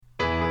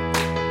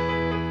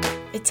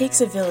It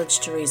takes a village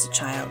to raise a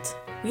child.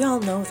 We all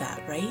know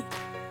that, right?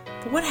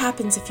 But what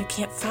happens if you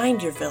can't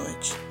find your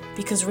village?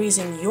 Because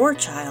raising your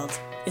child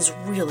is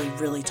really,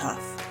 really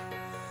tough.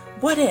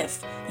 What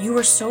if you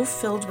are so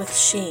filled with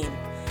shame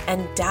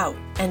and doubt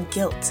and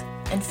guilt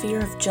and fear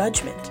of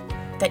judgment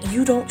that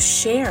you don't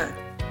share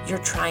your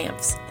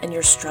triumphs and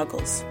your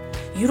struggles?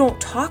 You don't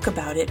talk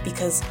about it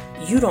because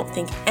you don't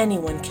think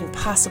anyone can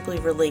possibly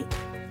relate.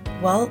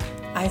 Well,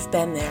 I've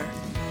been there,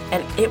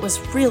 and it was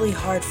really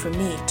hard for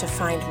me to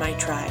find my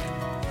tribe.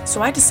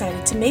 So I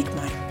decided to make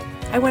mine.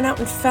 I went out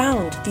and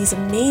found these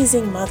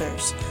amazing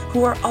mothers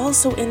who are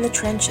also in the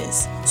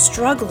trenches,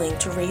 struggling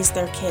to raise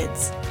their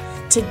kids.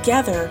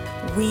 Together,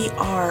 we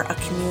are a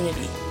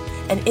community.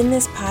 And in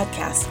this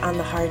podcast, On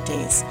the Hard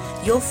Days,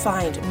 you'll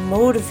find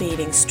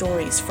motivating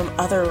stories from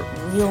other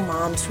real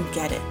moms who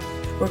get it.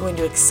 We're going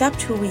to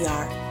accept who we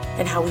are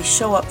and how we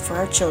show up for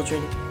our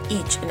children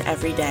each and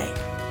every day,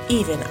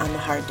 even on the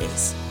hard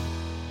days.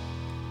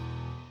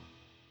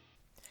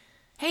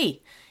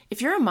 Hey,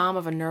 if you're a mom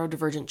of a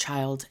neurodivergent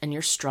child and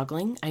you're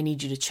struggling, I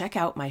need you to check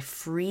out my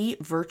free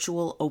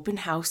virtual open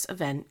house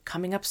event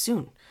coming up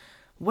soon.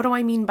 What do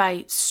I mean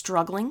by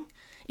struggling?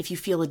 If you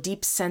feel a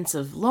deep sense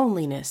of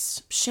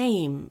loneliness,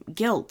 shame,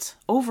 guilt,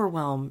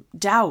 overwhelm,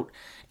 doubt,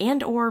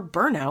 and or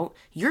burnout,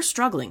 you're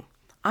struggling.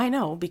 I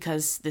know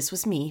because this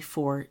was me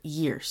for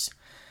years.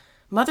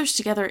 Mothers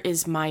Together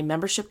is my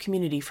membership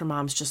community for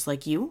moms just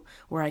like you,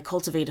 where I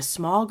cultivate a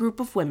small group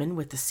of women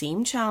with the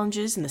same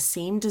challenges and the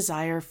same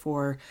desire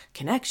for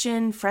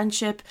connection,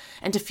 friendship,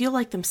 and to feel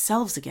like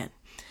themselves again.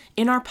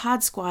 In our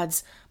pod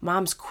squads,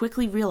 moms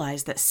quickly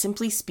realize that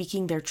simply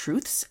speaking their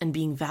truths and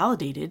being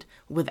validated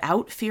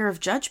without fear of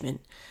judgment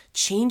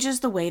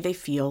changes the way they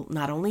feel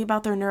not only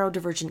about their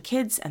neurodivergent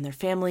kids and their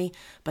family,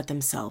 but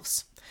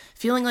themselves.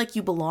 Feeling like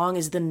you belong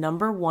is the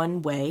number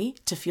one way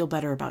to feel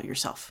better about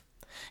yourself.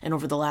 And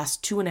over the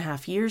last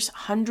 2.5 years,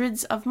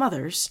 hundreds of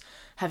mothers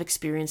have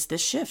experienced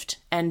this shift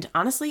and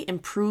honestly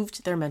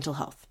improved their mental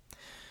health.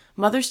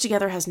 Mothers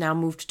Together has now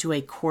moved to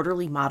a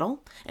quarterly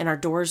model, and our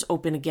doors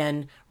open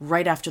again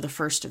right after the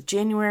 1st of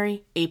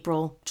January,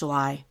 April,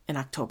 July, and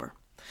October.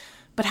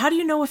 But how do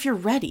you know if you're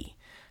ready?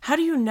 How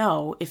do you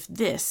know if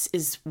this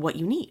is what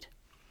you need?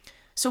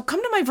 So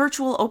come to my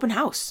virtual open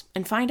house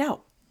and find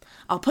out.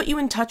 I'll put you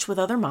in touch with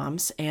other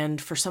moms,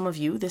 and for some of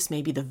you, this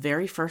may be the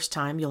very first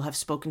time you'll have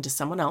spoken to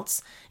someone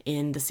else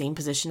in the same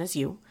position as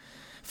you.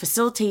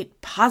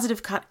 Facilitate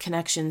positive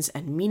connections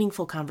and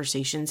meaningful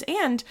conversations,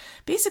 and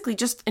basically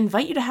just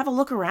invite you to have a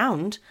look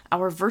around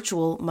our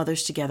virtual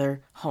Mothers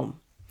Together home.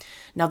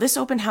 Now, this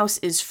open house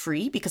is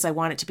free because I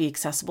want it to be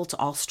accessible to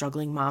all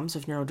struggling moms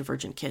of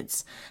neurodivergent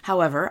kids.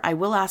 However, I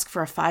will ask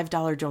for a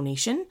 $5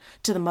 donation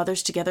to the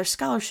Mothers Together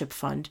Scholarship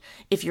Fund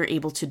if you're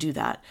able to do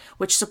that,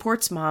 which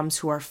supports moms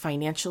who are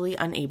financially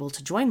unable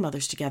to join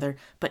Mothers Together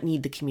but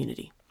need the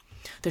community.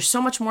 There's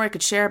so much more I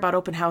could share about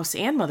Open House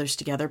and Mothers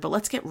Together, but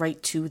let's get right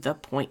to the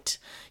point.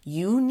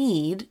 You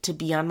need to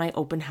be on my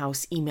Open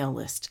House email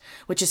list,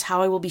 which is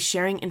how I will be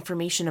sharing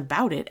information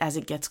about it as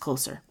it gets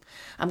closer.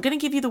 I'm going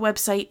to give you the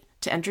website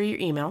to enter your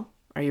email.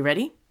 Are you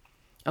ready?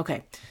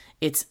 Okay.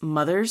 It's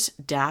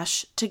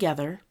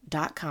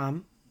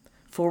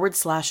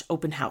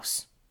mothers-together.com/open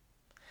house.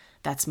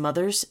 That's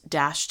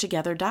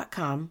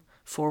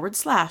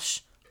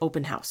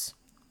mothers-together.com/open house.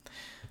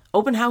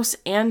 Open House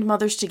and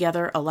Mothers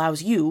Together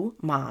allows you,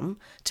 mom,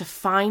 to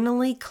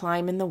finally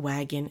climb in the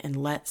wagon and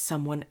let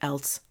someone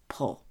else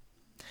pull.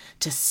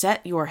 To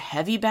set your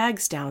heavy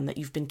bags down that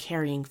you've been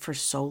carrying for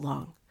so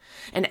long.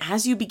 And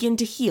as you begin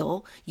to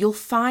heal, you'll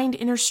find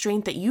inner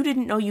strength that you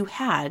didn't know you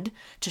had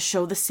to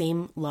show the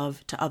same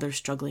love to other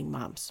struggling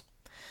moms.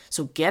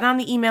 So get on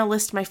the email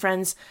list, my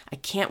friends. I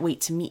can't wait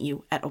to meet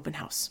you at Open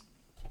House.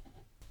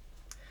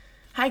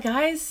 Hi,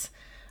 guys.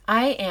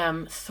 I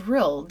am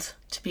thrilled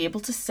to be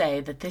able to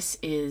say that this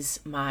is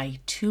my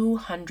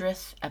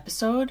 200th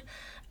episode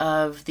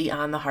of the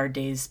On the Hard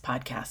Days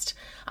podcast.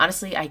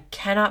 Honestly, I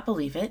cannot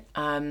believe it.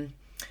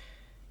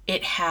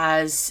 It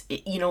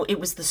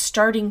was the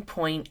starting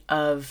point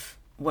of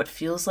what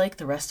feels like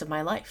the rest of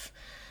my life.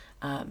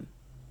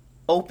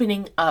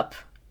 Opening up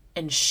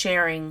and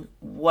sharing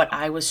what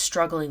I was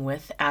struggling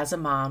with as a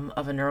mom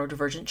of a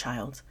neurodivergent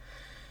child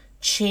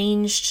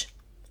changed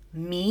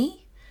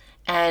me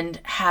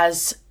and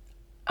has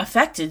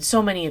affected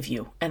so many of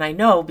you. And I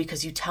know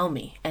because you tell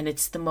me, and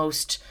it's the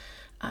most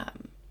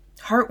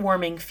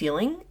heartwarming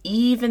feeling,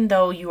 even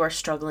though you are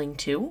struggling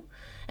too.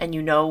 And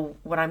you know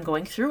what I'm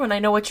going through, and I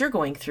know what you're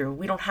going through.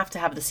 We don't have to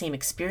have the same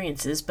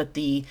experiences, but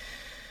the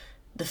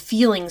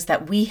feelings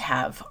that we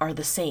have are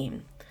the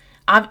same.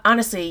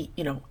 Honestly,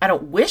 I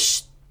don't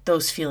wish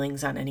those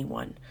feelings on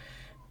anyone,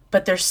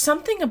 but there's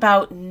something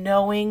about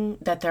knowing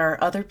that there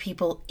are other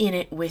people in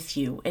it with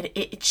you, and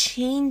it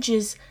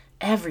changes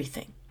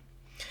everything.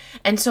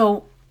 And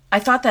so I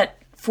thought that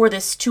for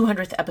this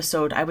 200th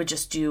episode, I would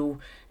just do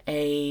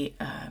a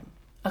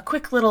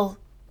quick little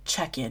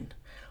check-in.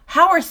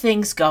 How are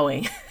things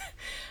going?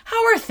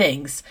 How are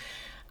things?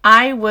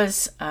 I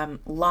was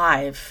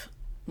live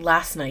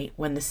last night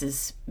when this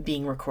is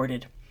being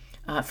recorded.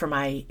 for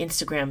my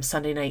Instagram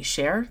Sunday night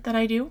share that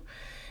I do.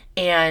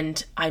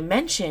 And I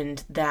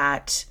mentioned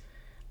that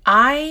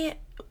I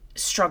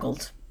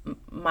struggled,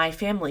 my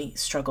family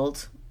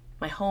struggled,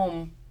 my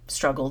home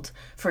struggled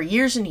for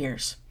years and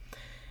years.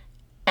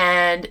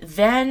 And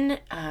then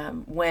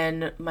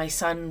when my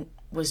son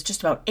was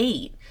just about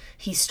 8,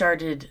 he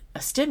started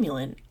a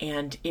stimulant,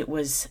 and it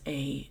was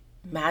a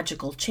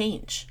magical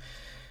change.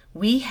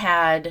 We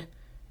had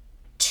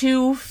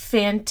 2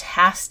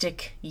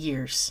 fantastic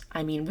years.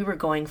 I mean, we were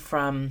going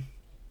from,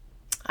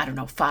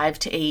 5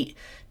 to 8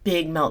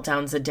 big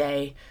meltdowns a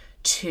day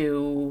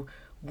to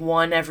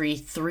 1 every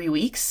 3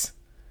 weeks,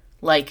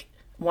 like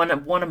one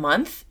a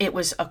month. It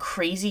was a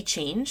crazy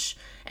change.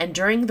 And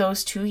during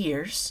those 2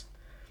 years,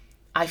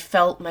 I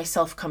felt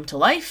myself come to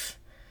life.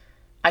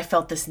 I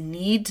felt this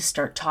need to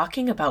start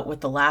talking about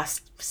what the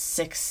last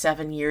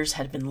 6-7 years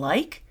had been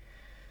like.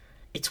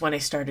 It's when I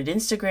started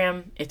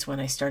Instagram. It's when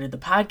I started the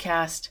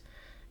podcast,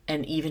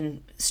 and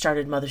even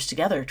started Mothers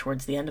Together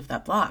towards the end of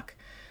that block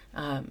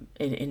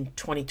in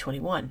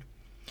 2021.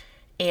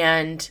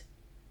 And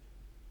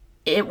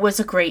it was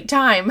a great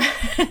time.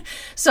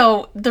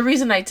 So the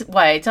reason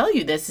why I tell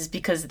you this is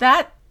because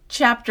that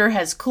chapter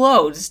has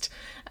closed,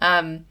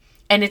 and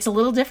it's a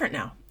little different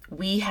now.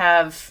 We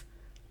have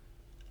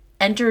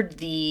entered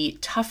the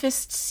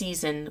toughest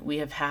season we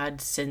have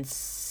had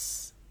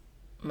since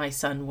my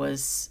son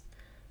was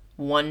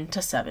 1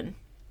 to 7.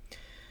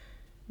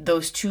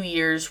 Those 2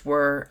 years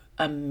were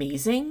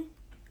amazing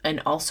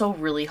and also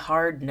really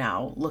hard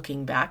now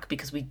looking back,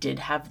 because we did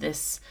have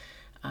this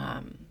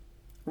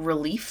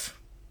relief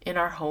in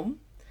our home,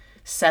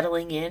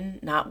 settling in,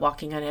 not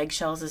walking on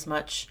eggshells as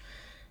much,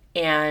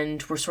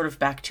 and we're sort of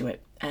back to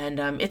it. And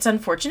it's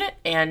unfortunate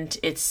and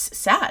it's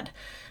sad.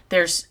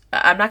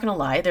 I'm not going to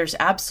lie, there's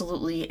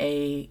absolutely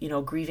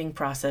a, grieving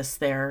process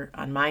there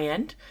on my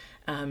end.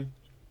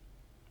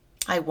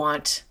 I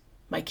want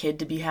my kid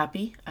to be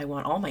happy. I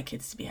want all my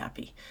kids to be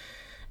happy.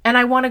 And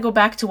I want to go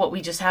back to what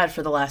we just had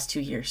for the last 2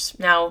 years.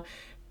 Now,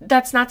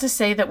 that's not to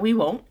say that we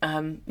won't.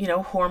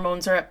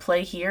 Hormones are at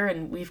play here,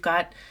 and we've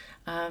got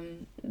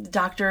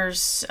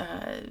doctor's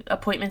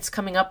appointments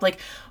coming up. Like,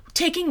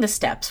 taking the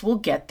steps, we'll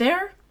get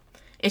there.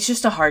 It's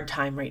just a hard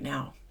time right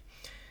now.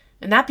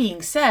 And that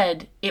being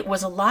said, it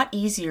was a lot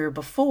easier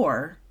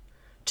before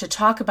to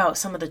talk about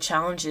some of the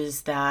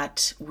challenges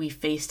that we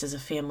faced as a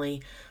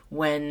family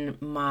when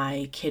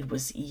my kid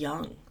was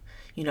young.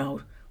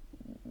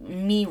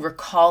 Me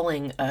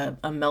recalling a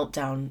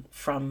meltdown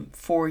from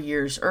 4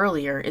 years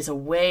earlier is a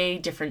way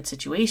different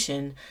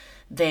situation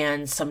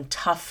than some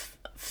tough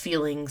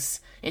feelings,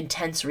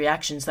 intense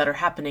reactions that are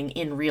happening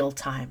in real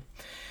time.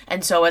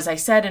 And so, as I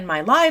said in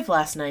my live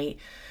last night,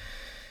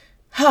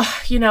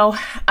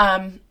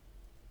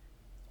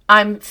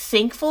 I'm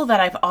thankful that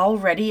I've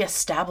already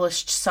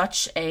established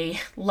such a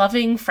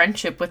loving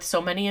friendship with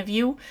so many of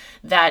you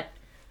that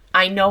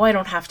I know I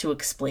don't have to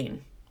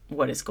explain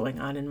what is going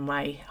on in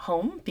my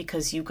home,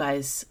 because you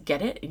guys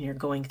get it and you're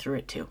going through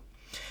it too.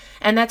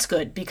 And that's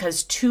good,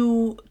 because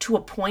to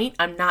a point,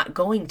 I'm not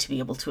going to be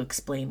able to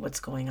explain what's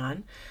going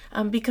on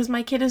because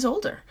my kid is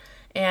older.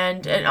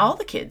 And all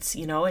the kids,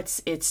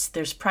 it's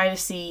there's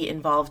privacy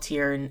involved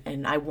here,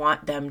 and I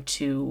want them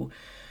to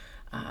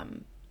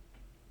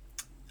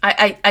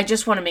I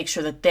just want to make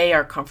sure that they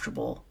are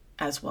comfortable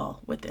as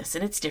well with this.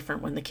 And it's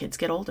different when the kids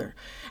get older.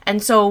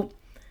 And so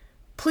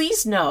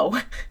please know,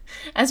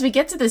 as we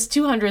get to this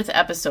 200th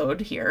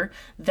episode here,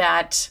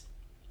 that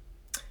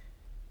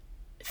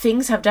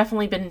things have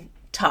definitely been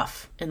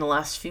tough in the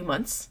last few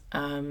months.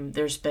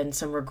 There's been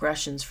some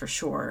regressions for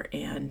sure,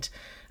 and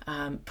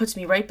puts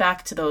me right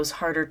back to those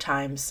harder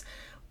times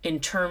in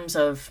terms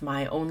of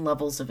my own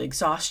levels of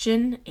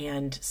exhaustion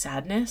and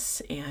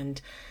sadness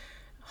and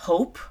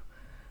hope.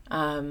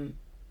 And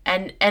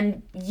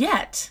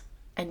yet,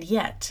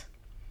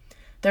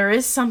 there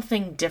is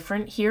something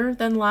different here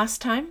than last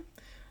time,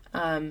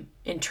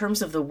 in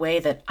terms of the way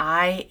that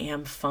I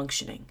am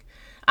functioning.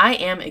 I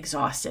am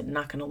exhausted,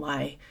 not going to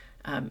lie,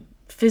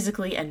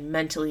 physically and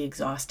mentally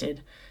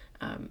exhausted.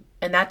 And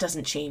that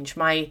doesn't change.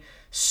 My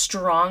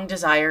strong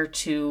desire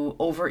to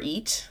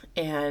overeat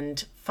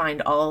and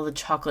find all the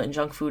chocolate and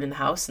junk food in the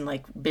house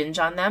and binge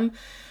on them,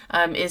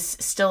 is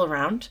still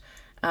around.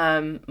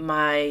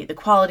 The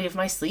quality of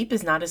my sleep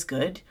is not as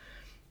good.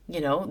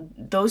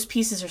 Those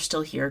pieces are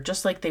still here,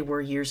 just like they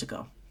were years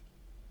ago.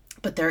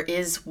 But there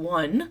is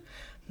one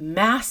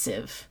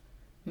massive,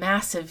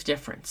 massive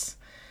difference.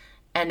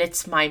 And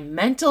it's my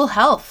mental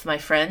health, my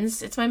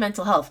friends. It's my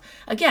mental health.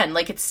 Again,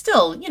 it's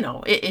still,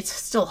 it's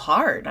still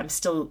hard. I'm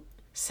still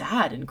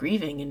sad and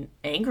grieving and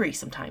angry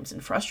sometimes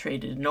and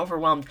frustrated and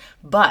overwhelmed.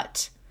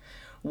 But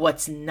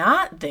what's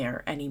not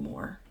there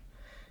anymore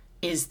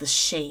is the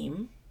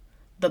shame,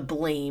 the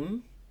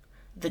blame,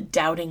 the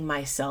doubting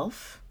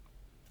myself.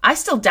 I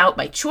still doubt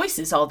my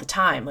choices all the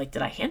time.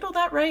 Did I handle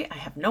that right? I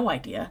have no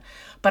idea.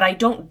 But I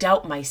don't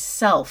doubt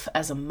myself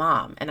as a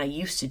mom, and I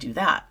used to do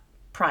that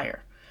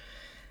prior.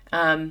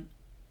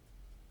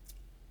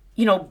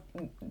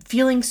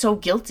 Feeling so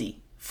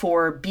guilty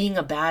for being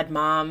a bad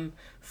mom,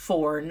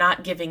 for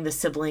not giving the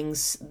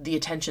siblings the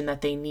attention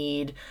that they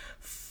need,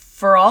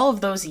 for all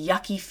of those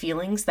yucky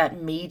feelings that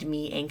made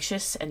me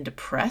anxious and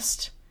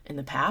depressed in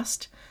the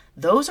past,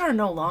 those are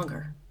no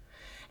longer.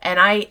 And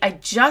I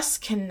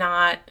just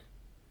cannot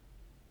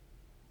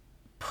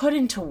put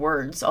into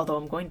words, although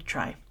I'm going to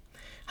try,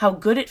 how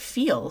good it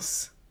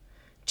feels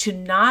to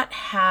not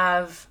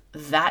have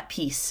that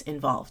piece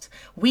involved.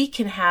 We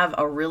can have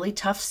a really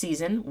tough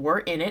season. We're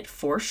in it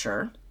for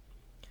sure.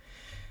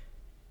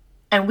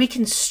 And we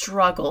can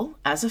struggle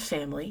as a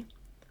family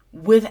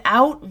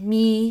without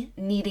me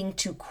needing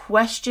to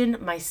question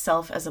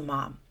myself as a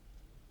mom.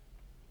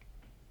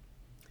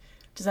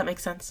 Does that make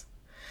sense?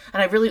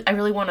 And I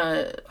really want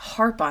to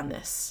harp on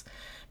this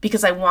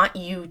because I want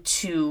you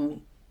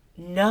to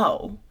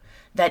know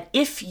that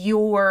if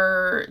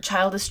your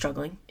child is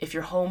struggling, if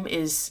your home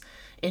is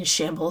in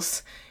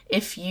shambles,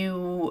 if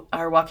you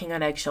are walking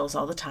on eggshells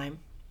all the time,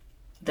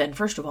 then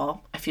first of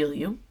all, I feel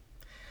you.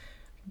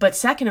 But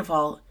second of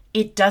all,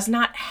 it does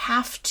not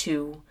have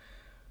to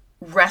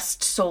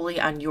rest solely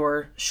on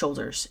your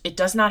shoulders. It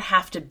does not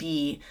have to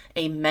be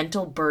a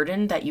mental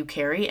burden that you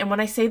carry. And when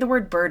I say the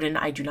word burden,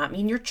 I do not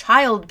mean your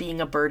child being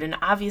a burden.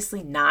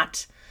 Obviously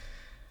not.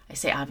 I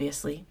say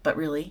obviously, but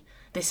really,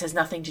 this has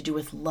nothing to do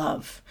with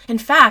love. In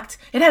fact,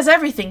 it has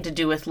everything to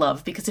do with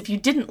love, because if you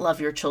didn't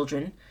love your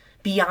children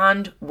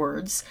beyond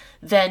words,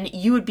 then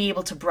you would be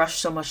able to brush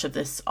so much of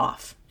this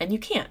off. And you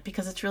can't,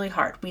 because it's really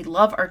hard. We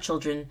love our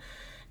children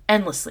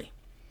endlessly.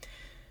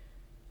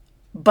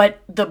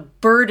 But the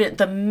burden,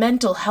 the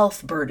mental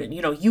health burden,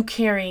 you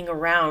carrying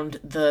around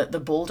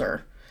the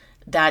boulder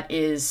that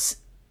is,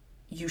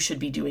 you should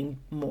be doing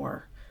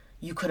more.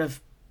 You could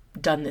have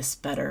done this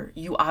better.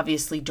 You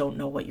obviously don't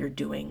know what you're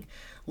doing.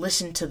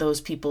 Listen to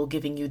those people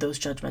giving you those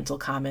judgmental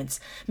comments.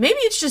 Maybe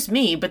it's just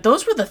me, but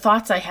those were the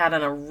thoughts I had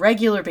on a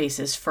regular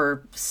basis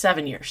for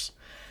 7 years.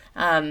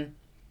 And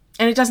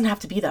it doesn't have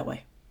to be that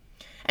way.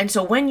 And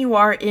so when you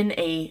are in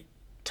a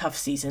tough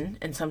season,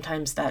 and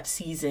sometimes that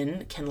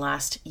season can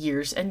last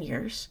years and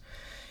years,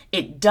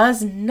 it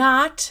does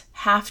not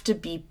have to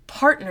be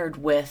partnered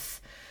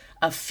with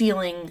a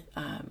feeling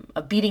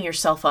of beating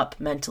yourself up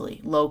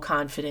mentally, low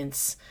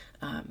confidence.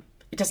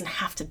 It doesn't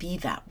have to be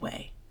that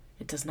way.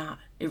 It does not.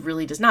 It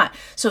really does not.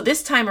 So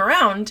this time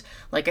around,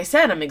 like I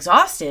said, I'm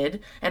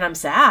exhausted and I'm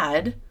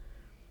sad,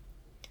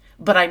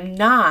 but I'm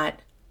not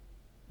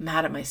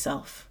mad at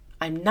myself.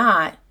 I'm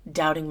not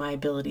doubting my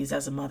abilities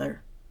as a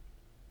mother.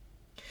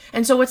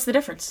 And so what's the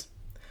difference?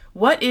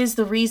 What is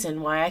the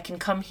reason why I can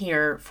come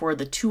here for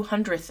the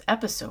 200th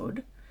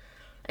episode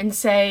and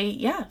say,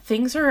 yeah,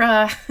 things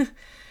are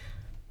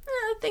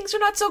things are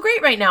not so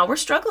great right now. We're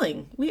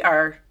struggling. We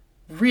are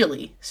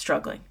really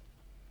struggling.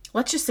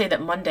 Let's just say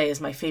that Monday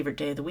is my favorite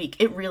day of the week.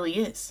 It really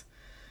is.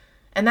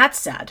 And that's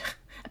sad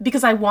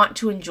because I want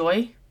to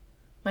enjoy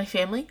my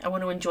family. I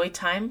want to enjoy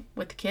time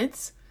with the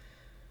kids.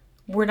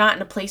 We're not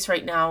in a place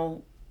right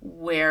now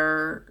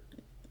where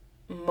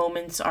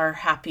moments are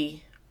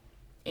happy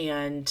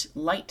and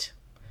light.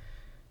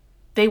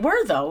 They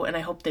were, though, and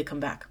I hope they come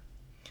back.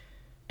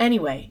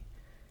 Anyway,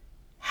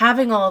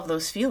 having all of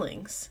those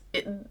feelings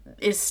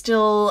is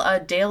still a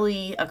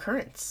daily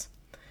occurrence.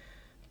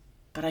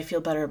 But I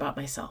feel better about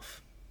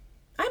myself.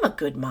 I'm a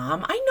good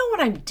mom. I know what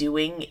I'm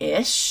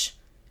doing-ish.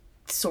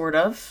 Sort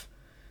of.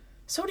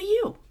 So do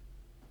you.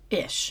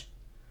 Ish.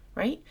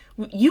 Right?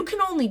 You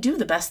can only do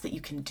the best that you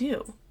can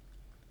do.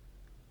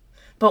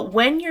 But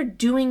when you're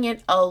doing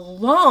it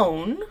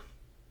alone,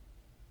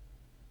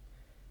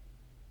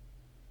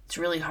 it's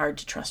really hard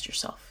to trust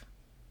yourself.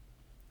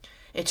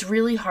 It's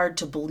really hard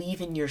to believe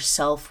in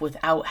yourself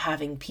without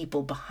having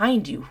people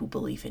behind you who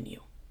believe in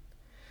you.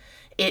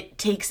 It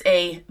takes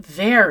a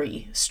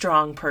very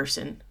strong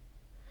person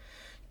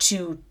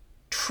to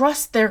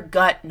trust their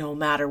gut no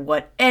matter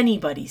what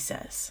anybody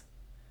says.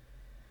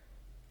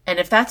 And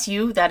if that's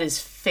you, that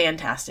is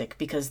fantastic,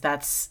 because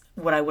that's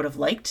what I would have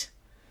liked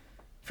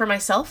for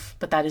myself,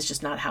 but that is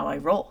just not how I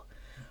roll.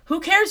 Who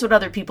cares what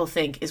other people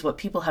think is what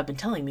people have been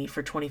telling me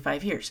for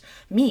 25 years.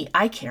 Me,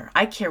 I care.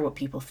 I care what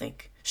people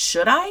think.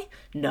 Should I?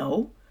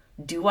 No.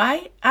 Do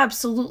I?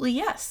 Absolutely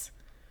yes.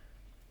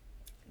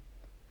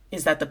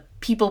 Is that the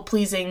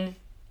people-pleasing,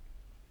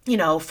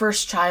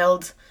 first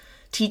child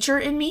teacher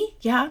in me?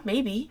 Yeah,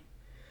 maybe.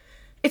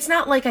 It's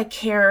not like I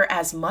care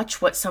as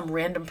much what some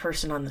random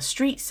person on the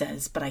street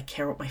says, but I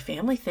care what my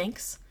family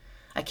thinks.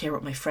 I care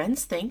what my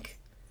friends think.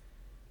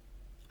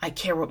 I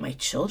care what my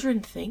children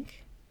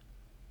think.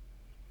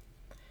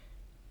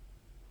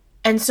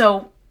 And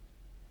so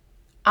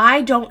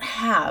I don't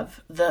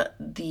have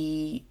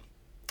the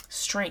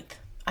strength.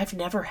 I've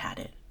never had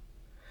it.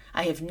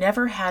 I have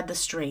never had the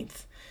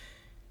strength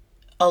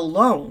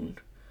alone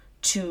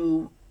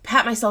to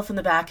pat myself in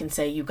the back and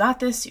say, you got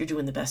this, you're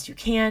doing the best you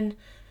can.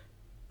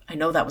 I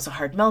know that was a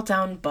hard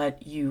meltdown,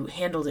 but you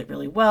handled it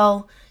really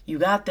well. You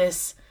got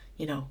this.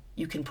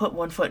 You can put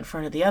one foot in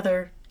front of the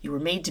other. You were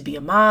made to be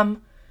a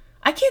mom.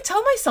 I can't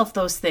tell myself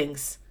those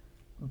things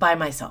by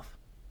myself.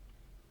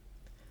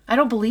 I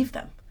don't believe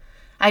them.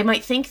 I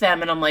might think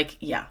them and I'm like,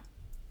 yeah,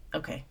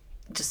 okay,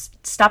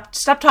 just stop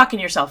talking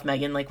to yourself,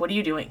 Megan. Like, what are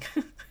you doing?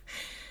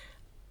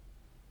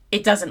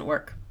 It doesn't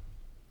work.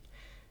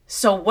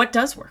 So what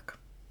does work?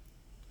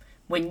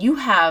 When you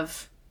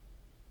have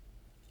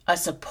a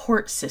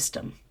support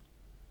system,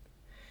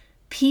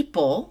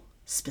 people,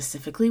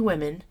 specifically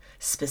women,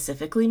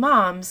 specifically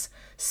moms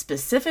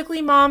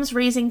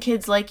raising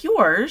kids like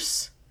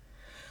yours,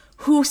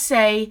 who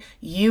say,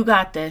 you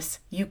got this,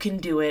 you can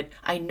do it,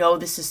 I know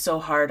this is so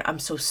hard, I'm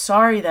so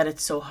sorry that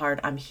it's so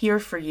hard, I'm here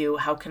for you,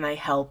 how can I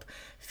help?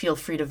 Feel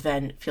free to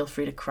vent, feel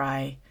free to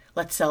cry,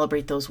 let's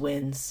celebrate those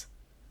wins.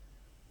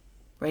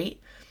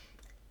 Right?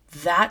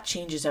 That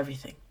changes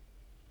everything.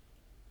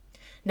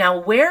 Now,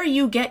 where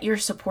you get your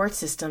support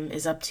system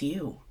is up to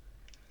you.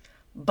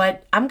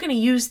 But I'm going to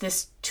use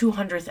this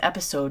 200th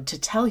episode to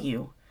tell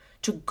you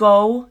to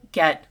go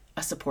get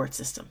a support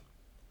system.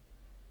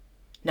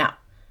 Now,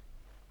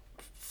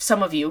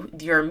 some of you,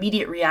 your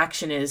immediate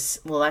reaction is,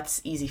 well,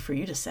 that's easy for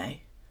you to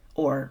say.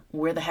 Or,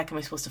 where the heck am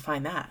I supposed to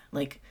find that?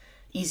 Like,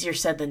 easier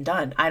said than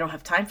done. I don't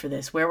have time for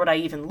this. Where would I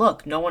even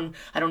look?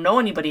 I don't know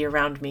anybody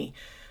around me.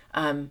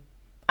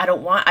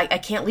 I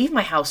can't leave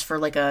my house for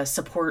like a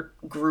support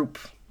group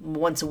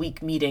once a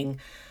week meeting,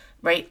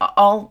 right?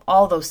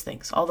 All those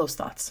things, all those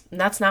thoughts. And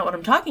that's not what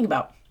I'm talking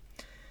about.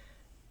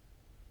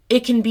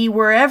 It can be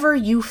wherever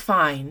you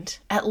find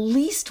at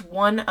least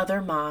one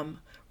other mom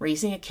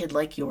raising a kid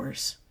like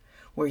yours,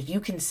 where you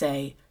can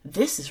say,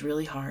 this is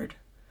really hard.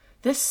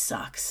 This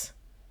sucks.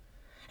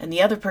 And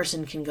the other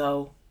person can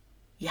go,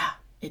 yeah,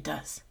 it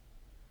does.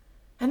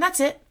 And that's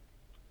it.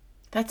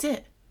 That's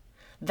it.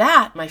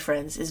 That, my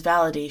friends, is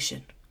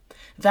validation.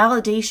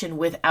 Validation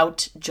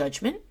without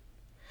judgment.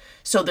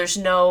 So there's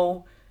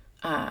no,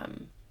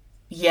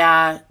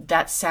 yeah,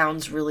 that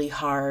sounds really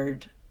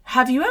hard.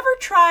 Have you ever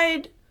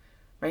tried,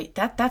 right?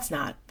 That's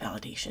not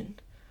validation.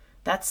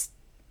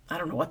 I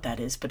don't know what that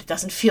is, but it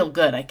doesn't feel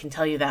good. I can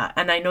tell you that.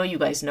 And I know you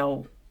guys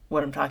know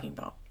what I'm talking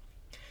about.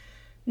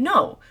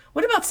 No.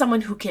 What about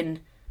someone who can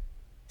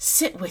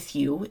sit with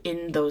you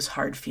in those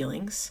hard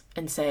feelings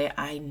and say,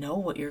 I know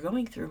what you're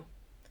going through.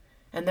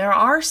 And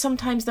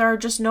sometimes there are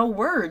just no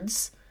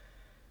words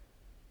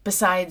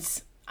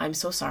besides, I'm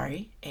so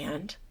sorry,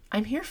 and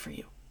I'm here for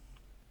you.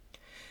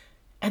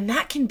 And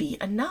that can be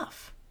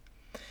enough.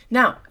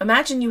 Now,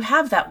 imagine you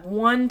have that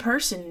one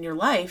person in your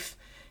life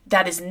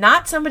that is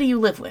not somebody you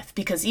live with,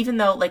 because even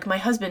though, like, my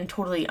husband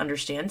totally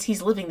understands,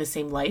 he's living the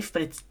same life,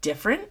 but it's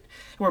different.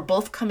 And we're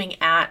both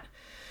coming at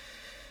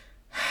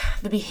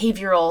the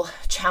behavioral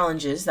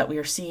challenges that we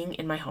are seeing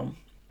in my home.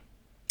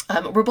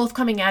 We're both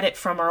coming at it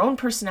from our own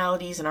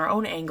personalities and our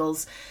own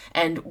angles,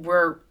 and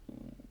we're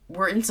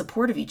in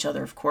support of each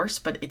other, of course,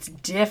 but it's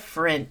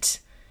different.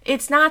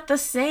 It's not the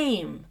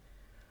same.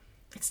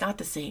 It's not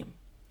the same.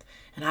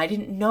 And I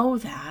didn't know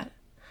that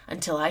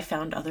until I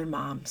found other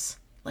moms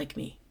like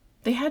me.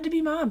 They had to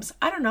be moms.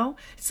 I don't know.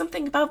 It's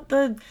something about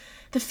the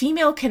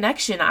female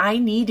connection. I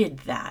needed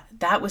that.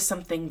 That was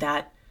something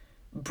that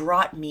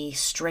brought me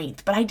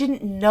strength, but I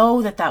didn't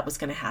know that was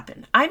going to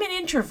happen. I'm an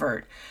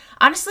introvert.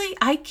 Honestly,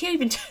 I can't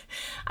even,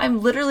 I'm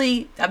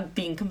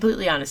being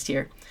completely honest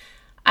here.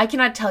 I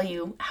cannot tell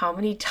you how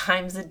many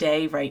times a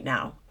day right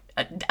now,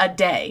 a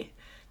day,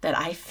 that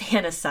I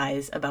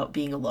fantasize about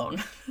being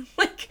alone.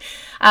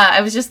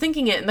 I was just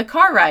thinking it in the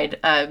car ride.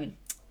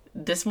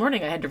 This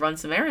morning I had to run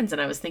some errands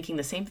and I was thinking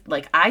the same,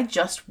 I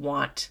just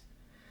want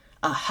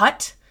a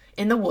hut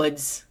in the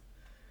woods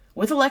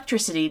with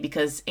electricity,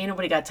 because ain't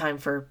nobody got time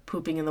for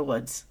pooping in the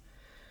woods,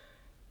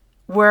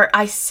 where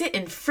I sit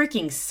in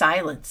freaking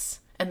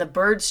silence and the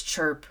birds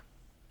chirp,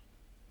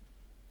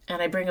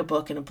 and I bring a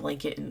book and a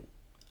blanket and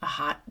a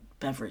hot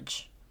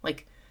beverage.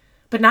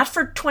 But not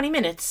for 20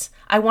 minutes.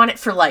 I want it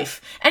for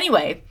life.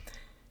 Anyway,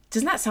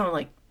 doesn't that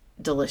sound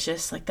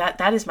delicious?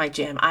 That is my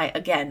jam.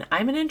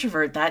 I'm an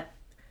introvert.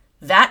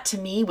 That to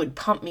me would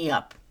pump me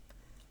up.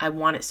 I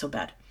want it so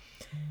bad.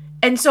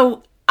 And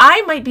so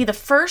I might be the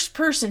first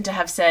person to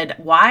have said,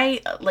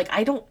 why,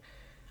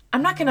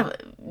 I'm not going to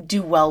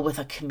do well with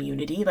a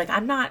community. I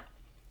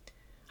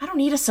don't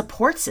need a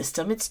support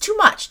system. It's too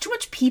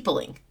much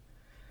peopling.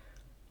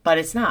 But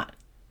it's not,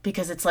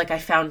 because it's I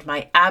found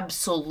my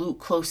absolute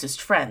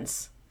closest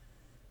friends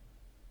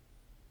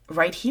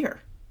right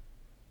here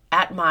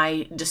at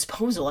my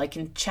disposal. I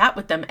can chat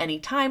with them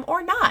anytime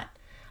or not.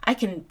 I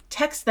can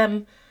text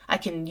them. I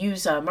can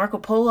use Marco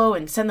Polo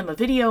and send them a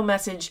video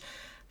message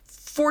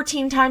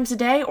 14 times a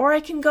day, or I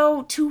can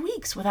go 2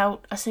 weeks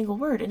without a single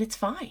word, and it's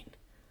fine,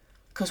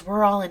 because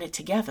we're all in it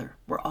together.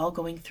 We're all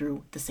going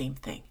through the same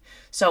thing.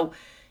 So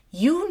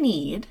you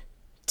need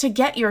to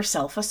get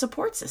yourself a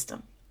support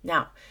system.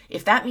 Now,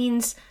 if that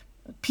means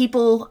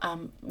people,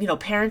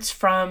 parents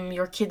from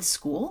your kid's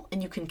school,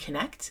 and you can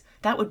connect,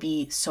 that would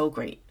be so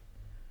great.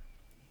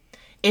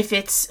 If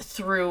it's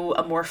through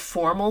a more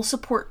formal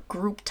support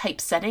group type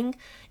setting,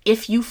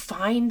 if you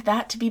find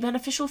that to be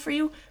beneficial for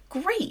you,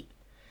 great.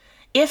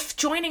 If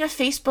joining a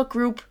Facebook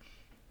group,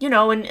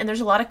 and there's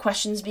a lot of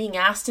questions being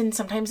asked, and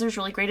sometimes there's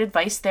really great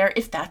advice there,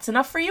 if that's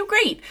enough for you,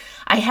 great.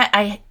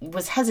 I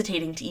was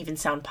hesitating to even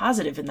sound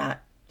positive in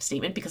that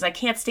statement because I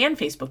can't stand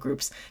Facebook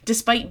groups,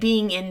 despite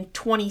being in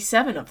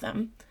 27 of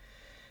them.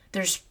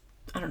 There's,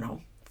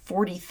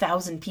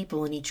 40,000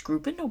 people in each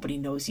group and nobody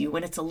knows you.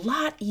 And it's a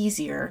lot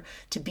easier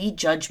to be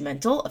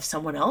judgmental of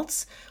someone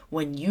else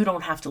when you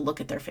don't have to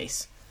look at their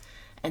face.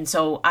 And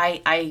so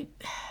I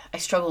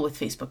struggle with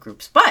Facebook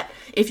groups. But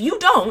if you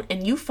don't,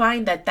 and you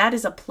find that that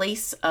is a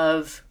place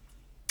of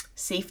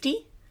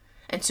safety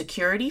and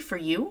security for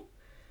you,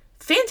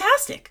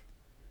 fantastic.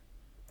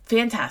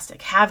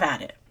 Fantastic. Have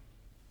at it.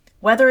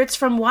 Whether it's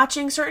from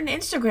watching certain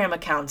Instagram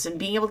accounts and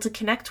being able to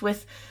connect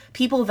with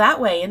people that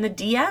way in the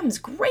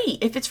DMs, great.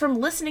 If it's from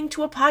listening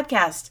to a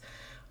podcast,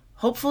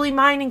 hopefully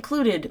mine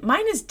included.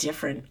 Mine is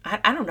different.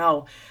 I don't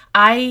know.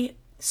 I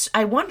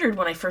wondered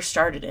when I first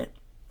started it.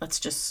 Let's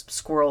just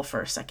squirrel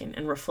for a second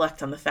and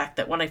reflect on the fact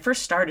that when I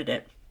first started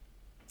it,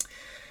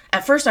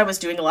 at first I was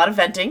doing a lot of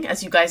venting.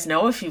 As you guys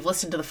know, if you've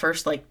listened to the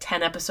first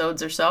 10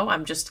 episodes or so,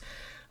 I'm just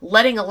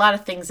letting a lot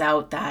of things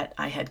out that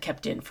I had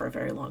kept in for a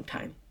very long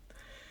time.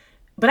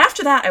 But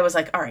after that, I was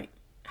like, all right,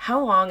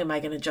 how long am I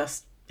going to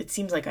it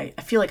seems like I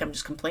feel like I'm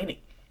just complaining.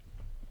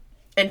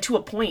 And to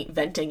a point,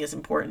 venting is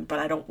important, but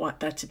I don't want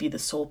that to be the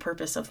sole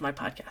purpose of my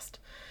podcast.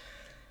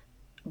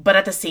 But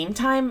at the same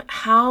time,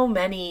 how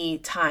many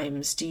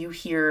times do you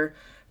hear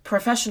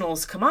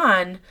professionals come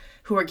on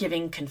who are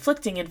giving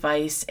conflicting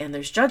advice and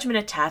there's judgment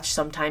attached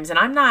sometimes? And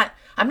I'm not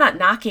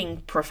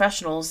knocking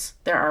professionals.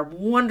 There are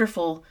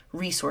wonderful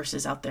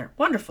resources out there.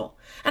 Wonderful.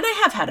 And I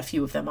have had a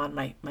few of them on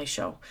my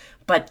show,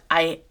 but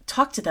I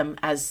talk to them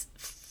as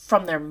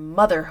from their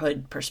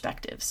motherhood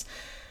perspectives.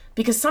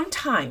 Because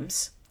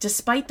sometimes,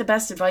 despite the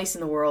best advice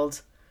in the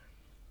world,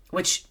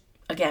 which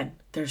again,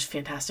 there's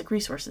fantastic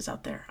resources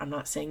out there. I'm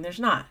not saying there's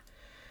not.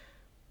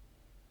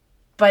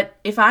 But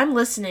if I'm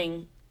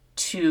listening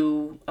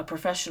to a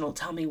professional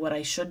tell me what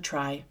I should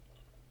try,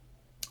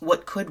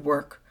 what could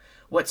work,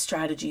 what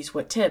strategies,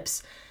 what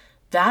tips,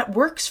 that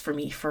works for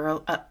me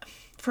for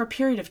a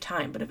period of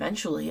time. But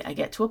eventually I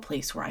get to a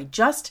place where I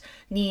just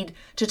need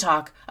to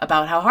talk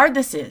about how hard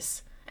this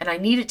is, and I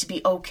need it to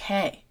be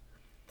okay.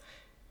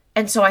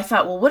 And so I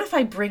thought, well, what if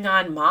I bring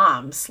on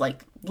moms,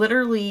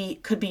 literally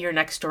could be your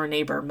next door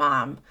neighbor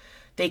mom.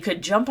 They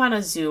could jump on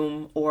a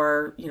Zoom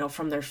or,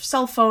 from their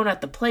cell phone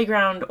at the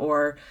playground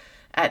or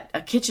at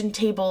a kitchen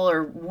table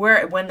or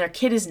when their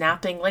kid is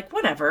napping,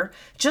 whatever,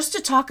 just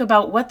to talk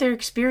about what their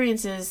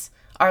experiences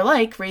are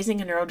like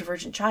raising a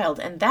neurodivergent child.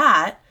 And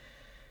that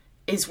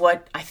is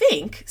what I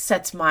think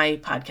sets my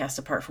podcast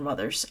apart from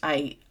others.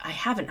 I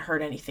haven't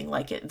heard anything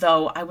like it,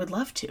 though I would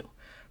love to,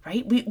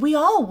 right? We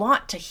all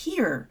want to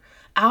hear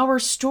our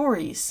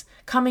stories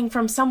coming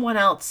from someone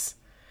else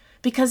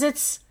because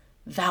it's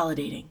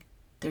validating.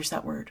 There's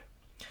that word.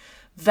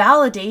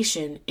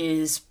 Validation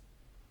is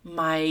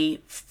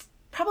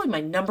probably my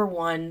number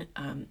one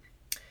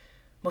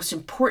most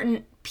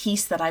important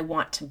piece that I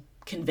want to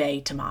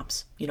convey to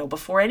moms,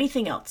 before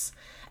anything else.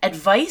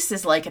 Advice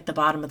is at the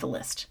bottom of the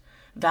list.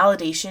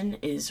 Validation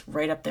is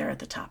right up there at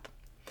the top.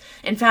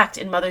 In fact,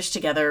 in Mothers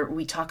Together,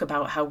 we talk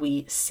about how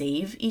we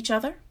save each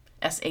other,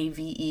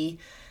 SAVE,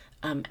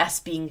 S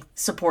being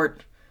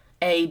support,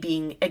 A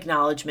being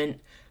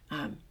acknowledgement,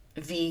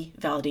 V,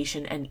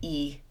 validation, and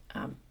E,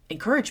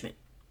 encouragement.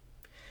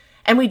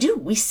 And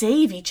we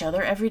save each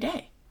other every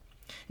day.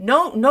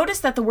 Notice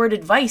that the word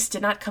advice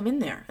did not come in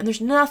there. And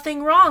there's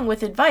nothing wrong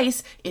with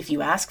advice if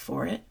you ask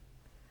for it.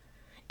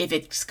 If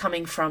it's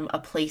coming from a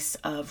place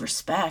of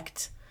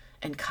respect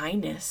and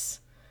kindness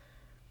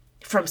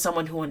from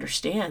someone who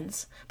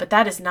understands. But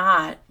that is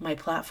not my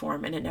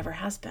platform, and it never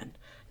has been.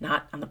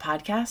 Not on the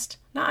podcast,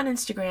 not on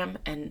Instagram,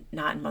 and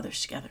not in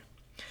Mothers Together.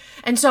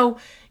 And so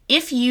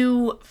if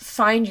you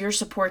find your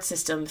support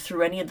system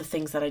through any of the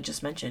things that I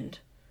just mentioned,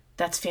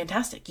 that's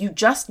fantastic. You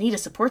just need a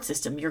support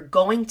system. You're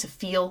going to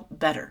feel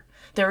better.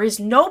 There is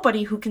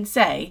nobody who can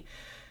say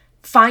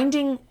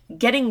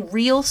getting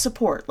real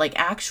support,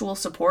 actual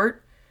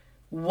support,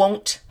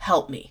 won't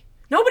help me.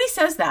 Nobody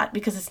says that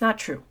because it's not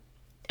true.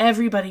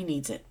 Everybody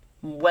needs it,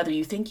 whether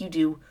you think you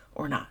do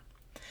or not.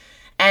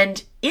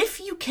 And if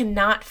you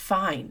cannot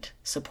find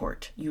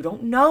support, you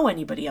don't know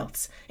anybody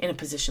else in a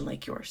position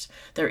like yours.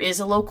 There is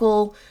a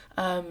local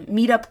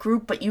meetup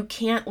group, but you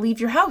can't leave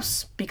your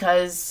house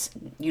because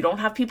you don't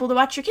have people to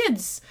watch your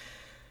kids.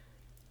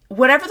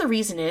 Whatever the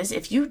reason is,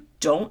 if you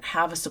don't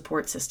have a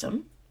support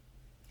system,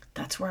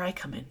 that's where I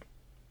come in.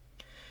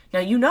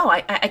 Now,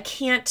 I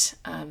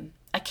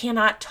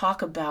cannot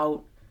talk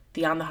about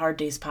the On the Hard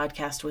Days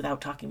podcast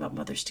without talking about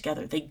Mothers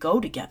Together. They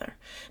go together.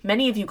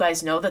 Many of you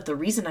guys know that the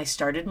reason I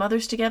started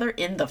Mothers Together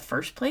in the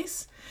first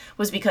place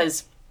was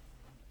because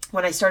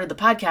when I started the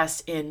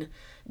podcast in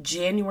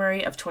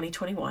January of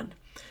 2021,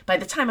 by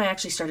the time I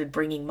actually started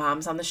bringing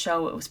moms on the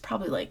show, it was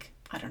probably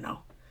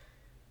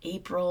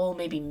April,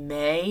 maybe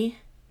May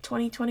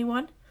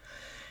 2021.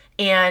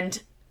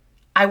 And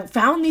I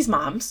found these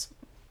moms.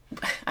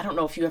 I don't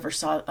know if you ever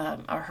saw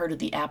or heard of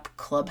the app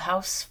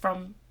Clubhouse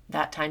from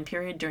that time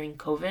period during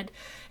COVID.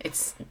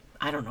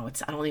 I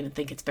don't even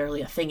think it's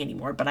barely a thing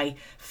anymore, but I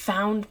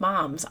found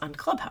moms on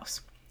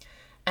Clubhouse.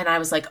 And I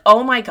was like,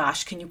 oh my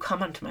gosh, can you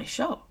come onto my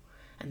show?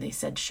 And they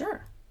said,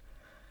 sure.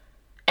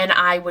 And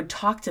I would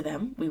talk to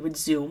them. We would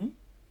Zoom.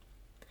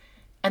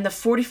 And the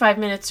 45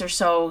 minutes or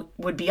so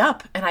would be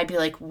up. And I'd be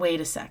like,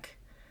 wait a sec.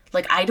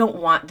 Like, I don't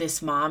want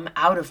this mom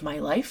out of my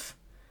life.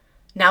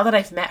 Now that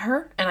I've met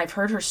her and I've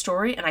heard her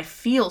story and I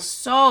feel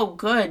so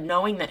good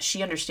knowing that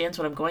she understands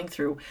what I'm going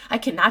through, I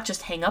cannot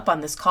just hang up on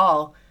this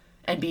call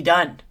and be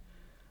done.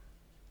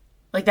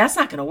 Like, that's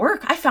not going to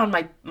work. I found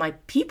my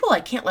people. I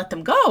can't let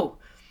them go.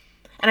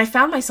 And I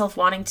found myself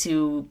wanting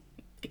to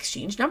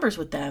exchange numbers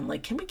with them.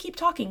 Like, can we keep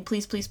talking?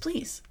 Please, please,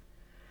 please.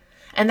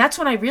 And that's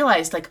when I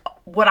realized, like,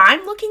 what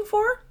I'm looking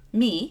for,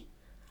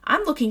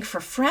 I'm looking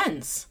for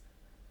friends.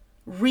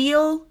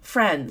 Real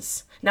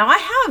friends. Now, I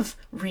have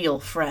real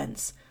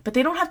friends, but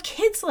they don't have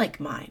kids like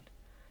mine.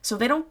 So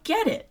they don't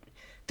get it.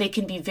 They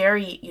can be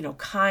very,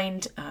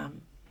 kind.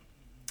 And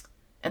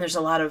there's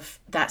a lot of,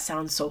 that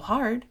sounds so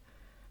hard.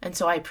 And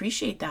so I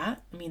appreciate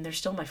that. I mean, they're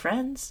still my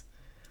friends.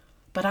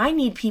 But I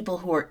need people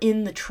who are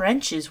in the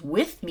trenches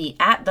with me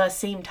at the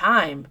same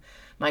time.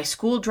 My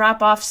school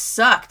drop-off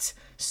sucked.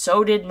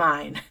 So did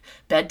mine.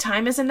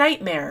 Bedtime is a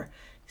nightmare.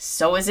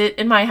 So is it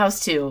in my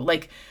house too.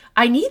 Like,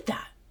 I need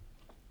that.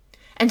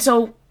 And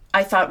so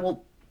I thought,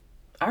 well,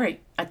 all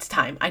right, it's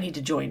time. I need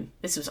to join.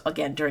 This was,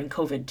 again, during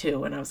COVID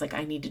too. And I was like,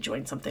 I need to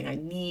join something. I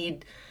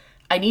need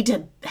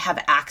to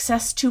have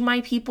access to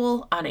my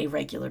people on a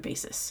regular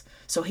basis.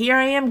 So here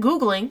I am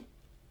Googling.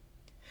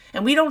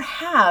 And we don't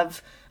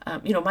have, my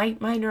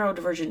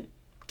neurodivergent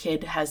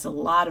kid has a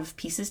lot of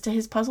pieces to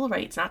his puzzle,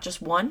 right? It's not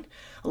just one.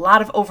 A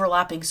lot of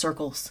overlapping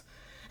circles.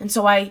 And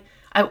so I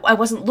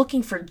wasn't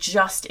looking for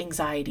just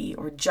anxiety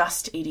or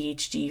just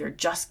ADHD or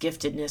just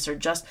giftedness or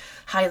just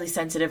highly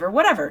sensitive or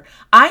whatever.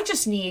 I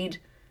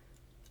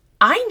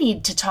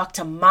need to talk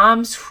to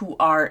moms who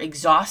are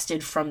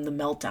exhausted from the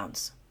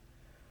meltdowns.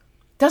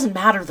 Doesn't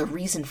matter the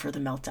reason for the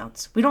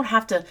meltdowns. We don't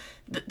have to,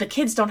 the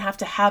kids don't have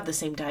to have the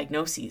same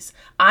diagnoses.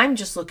 I'm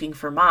just looking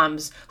for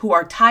moms who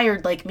are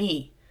tired like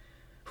me,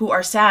 who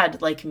are sad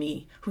like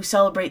me, who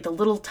celebrate the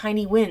little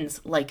tiny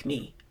wins like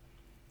me.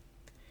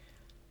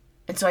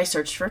 And so I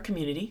searched for a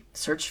community,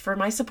 searched for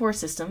my support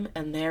system,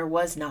 and there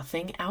was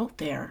nothing out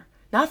there.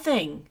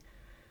 Nothing.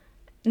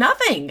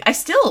 I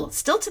still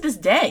to this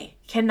day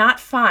cannot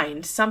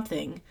find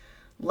something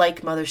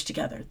like Mothers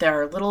Together.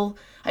 There are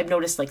I've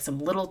noticed like some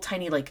little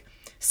tiny like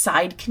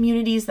side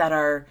communities that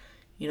are,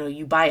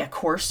 you buy a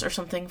course or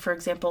something, for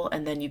example,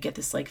 and then you get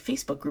this like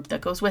Facebook group that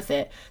goes with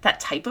it.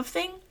 That type of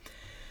thing.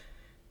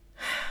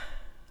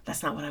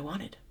 That's not what I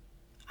wanted.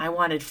 I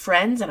wanted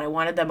friends and I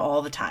wanted them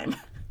all the time.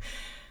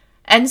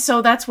 And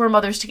so that's where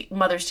Mothers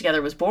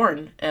Together was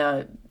born,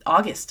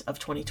 August of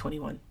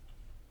 2021.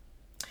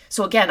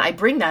 So again, I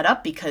bring that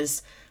up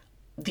because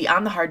the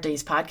On the Hard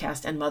Days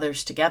podcast and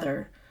Mothers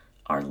Together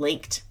are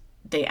linked.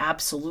 They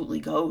absolutely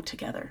go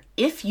together.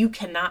 If you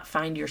cannot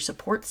find your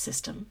support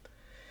system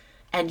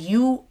and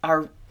you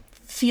are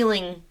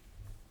feeling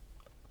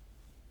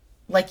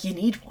like you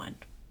need one,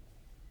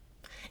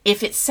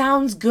 if it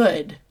sounds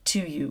good to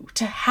you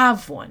to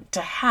have one,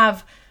 to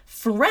have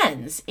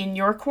friends in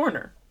your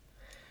corner,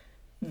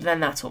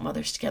 then that's what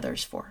Mothers Together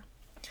is for.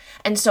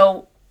 And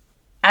so,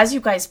 as you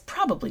guys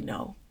probably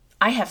know,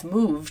 I have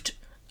moved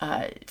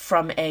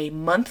from a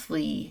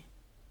monthly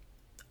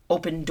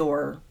open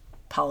door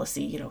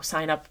policy,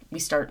 sign up, we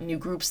start new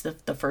groups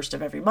the first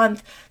of every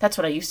month. That's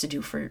what I used to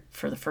do for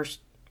the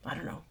first,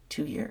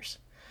 2 years.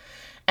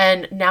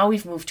 And now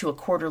we've moved to a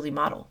quarterly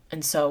model.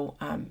 And so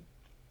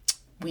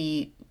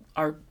we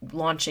are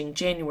launching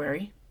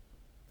January.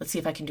 Let's see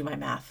if I can do my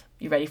math.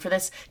 You ready for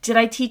this? Did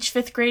I teach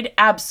fifth grade?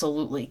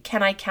 Absolutely.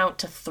 Can I count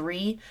to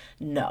 3?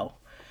 No.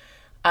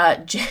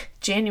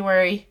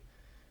 January,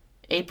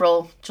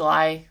 April,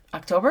 July,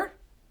 October?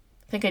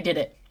 I think I did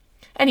it.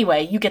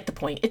 Anyway, you get the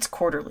point. It's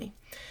quarterly.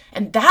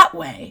 And that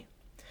way,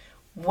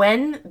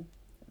 when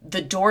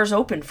the doors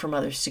open for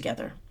Mothers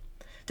Together,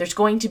 there's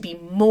going to be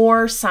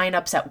more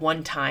signups at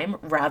one time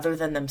rather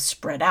than them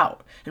spread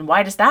out. And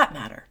why does that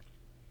matter?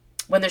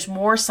 When there's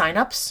more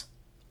signups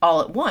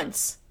all at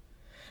once,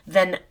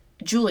 then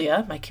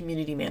Julia, my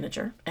community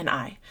manager, and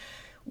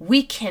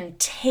we can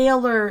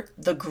tailor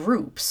the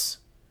groups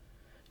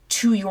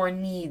to your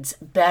needs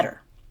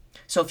better.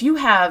 So if you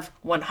have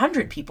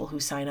 100 people who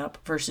sign up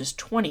versus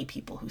 20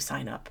 people who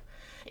sign up,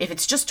 if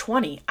it's just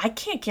 20, I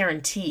can't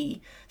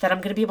guarantee that I'm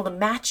going to be able to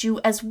match you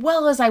as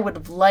well as I would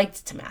have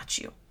liked to match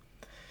you.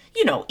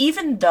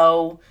 Even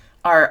though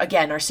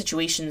our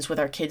situations with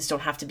our kids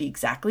don't have to be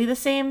exactly the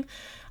same,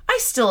 I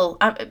still,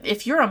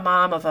 if you're a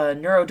mom of a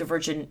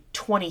neurodivergent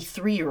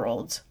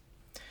 23-year-old,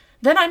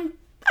 then I'm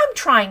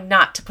trying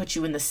not to put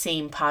you in the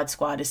same pod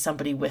squad as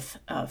somebody with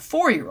a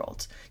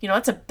 4-year-old.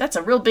 That's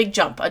a real big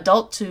jump,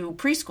 adult to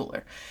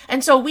preschooler.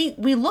 And so we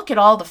look at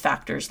all the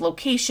factors: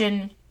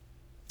 location,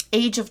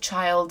 age of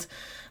child,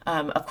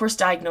 of course,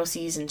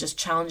 diagnoses and just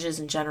challenges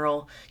in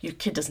general. Your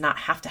kid does not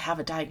have to have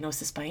a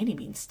diagnosis by any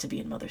means to be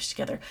in Mothers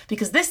Together,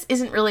 because this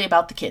isn't really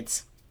about the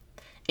kids.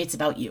 It's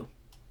about you.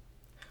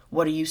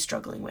 What are you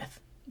struggling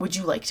with? Would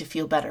you like to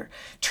feel better?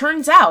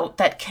 Turns out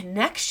that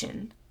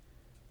connection,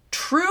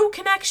 true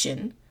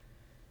connection,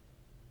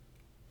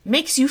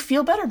 makes you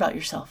feel better about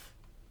yourself.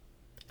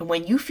 And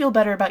when you feel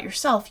better about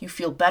yourself, you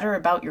feel better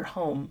about your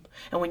home.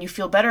 And when you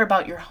feel better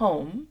about your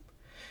home,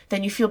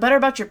 then you feel better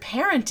about your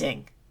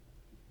parenting.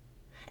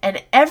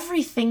 And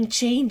everything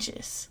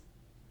changes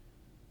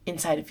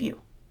inside of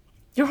you.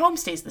 Your home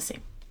stays the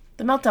same.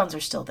 The meltdowns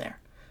are still there.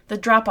 The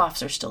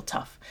drop-offs are still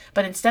tough.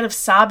 But instead of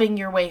sobbing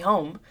your way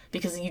home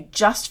because you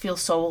just feel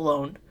so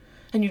alone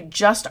and you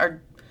just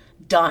are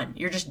done,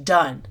 you're just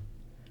done.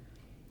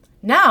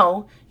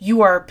 Now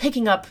you are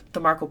picking up the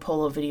Marco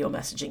Polo video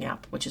messaging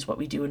app, which is what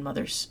we do in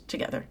Mothers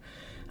Together.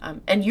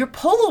 And you're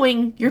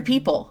poloing your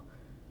people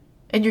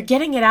and you're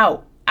getting it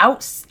out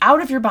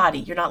of your body.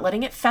 You're not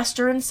letting it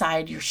fester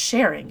inside. You're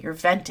sharing, you're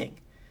venting.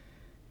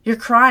 You're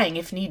crying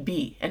if need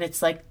be. And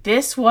it's like,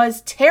 this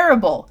was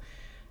terrible.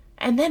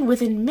 And then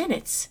within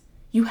minutes,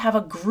 you have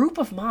a group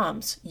of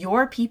moms,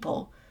 your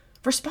people,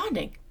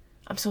 responding.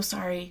 I'm so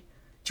sorry.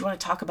 Do you want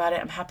to talk about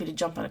it? I'm happy to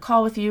jump on a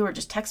call with you, or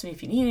just text me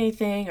if you need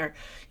anything, or,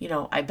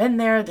 I've been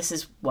there. This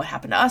is what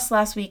happened to us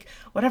last week,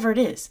 whatever it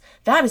is.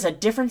 That is a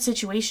different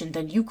situation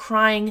than you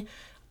crying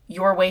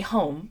your way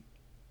home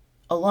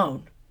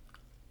alone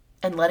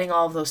and letting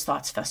all of those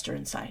thoughts fester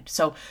inside.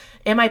 So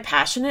am I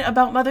passionate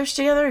about Mothers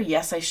Together?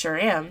 Yes, I sure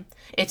am.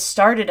 It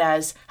started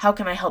as, how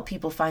can I help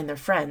people find their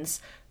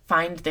friends,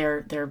 find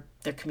their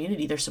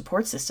community, their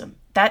support system?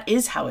 That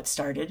is how it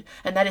started.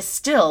 And that is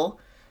still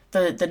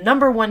the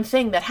number one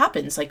thing that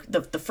happens. Like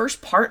the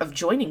first part of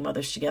joining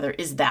Mothers Together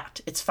is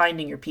that. It's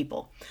finding your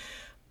people.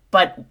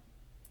 But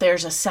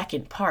there's a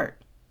second part.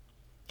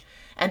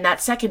 And that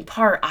second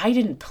part I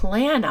didn't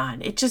plan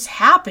on. It just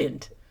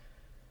happened.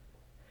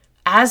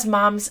 As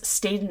moms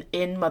stayed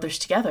in Mothers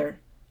Together,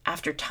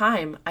 after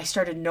time, I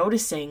started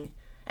noticing,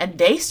 and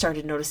they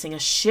started noticing, a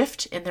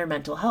shift in their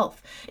mental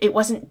health. It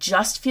wasn't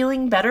just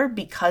feeling better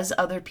because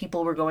other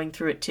people were going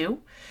through it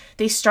too.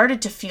 They started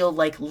to feel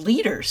like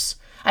leaders.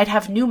 I'd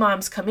have new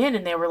moms come in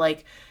and they were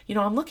like,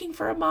 I'm looking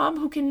for a mom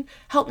who can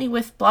help me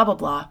with blah, blah,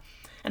 blah.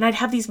 And I'd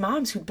have these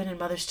moms who'd been in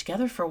Mothers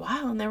Together for a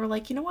while, and they were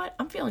like, you know what?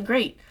 I'm feeling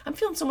great. I'm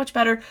feeling so much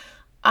better.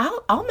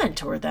 I'll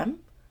mentor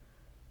them.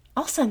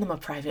 I'll send them a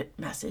private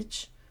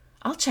message.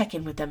 I'll check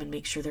in with them and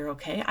make sure they're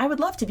okay. I would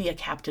love to be a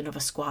captain of a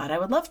squad. I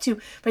would love to,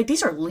 right?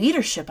 These are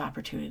leadership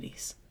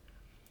opportunities.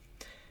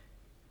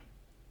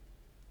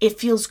 It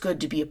feels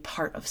good to be a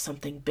part of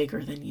something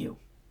bigger than you.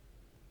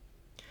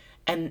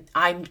 And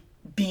I'm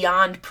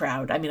beyond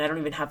proud. I mean, I don't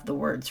even have the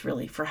words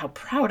really for how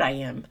proud I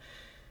am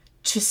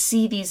to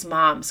see these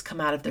moms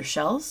come out of their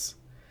shells,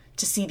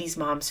 to see these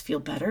moms feel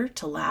better,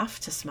 to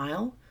laugh, to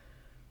smile,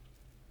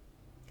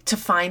 to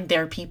find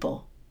their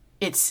people.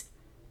 It's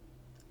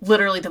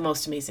literally the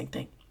most amazing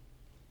thing.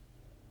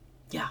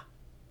 Yeah,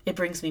 it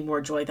brings me more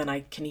joy than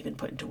I can even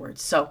put into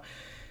words. So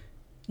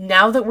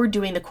now that we're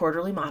doing the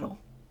quarterly model,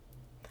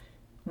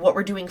 what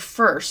we're doing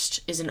first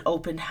is an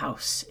open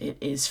house. It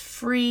is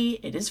free.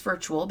 It is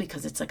virtual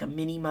because it's like a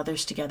mini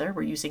Mothers Together.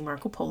 We're using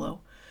Marco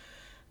Polo.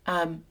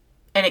 And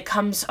it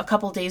comes a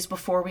couple days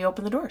before we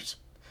open the doors.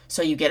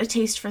 So you get a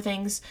taste for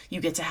things.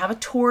 You get to have a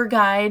tour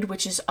guide,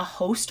 which is a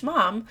host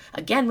mom,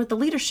 again, with the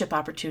leadership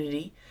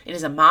opportunity. It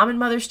is a mom and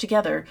Mothers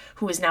Together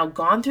who has now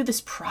gone through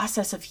this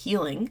process of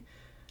healing.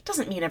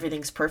 Doesn't mean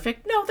everything's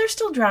perfect. No, they're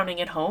still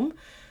drowning at home,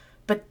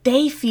 but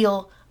they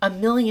feel a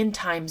million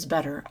times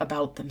better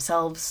about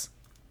themselves.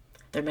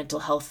 Their mental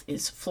health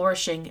is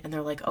flourishing, and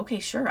they're like, okay,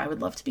 sure, I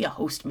would love to be a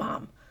host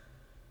mom.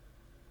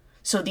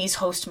 So these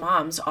host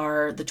moms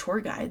are the tour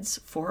guides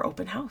for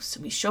open house.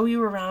 And we show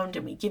you around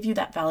and we give you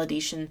that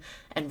validation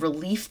and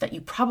relief that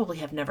you probably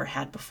have never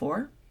had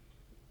before.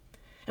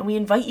 And we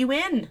invite you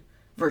in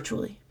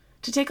virtually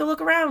to take a look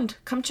around.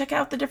 Come check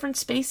out the different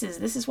spaces.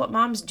 This is what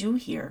moms do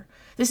here.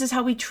 This is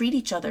how we treat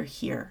each other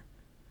here.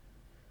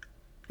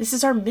 This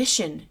is our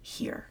mission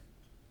here.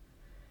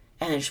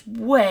 And there's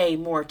way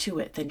more to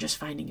it than just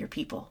finding your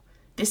people.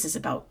 This is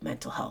about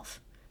mental health.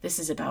 This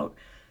is about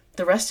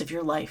the rest of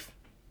your life.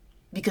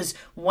 Because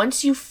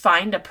once you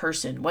find a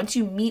person, once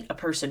you meet a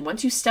person,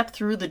 once you step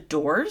through the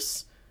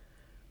doors,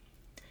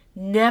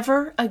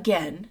 never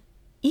again,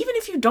 even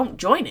if you don't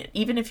join it,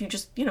 even if you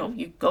just,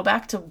 you go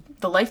back to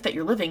the life that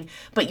you're living,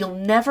 but you'll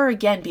never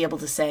again be able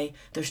to say,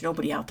 there's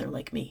nobody out there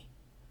like me.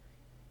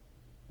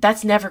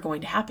 That's never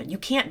going to happen. You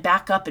can't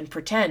back up and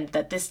pretend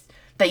that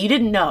you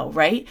didn't know,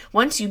 right?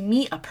 Once you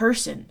meet a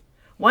person,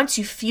 once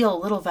you feel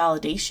a little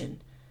validation,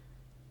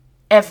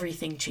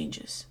 everything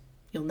changes.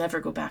 You'll never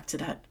go back to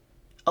that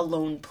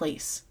alone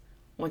place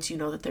once you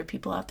know that there are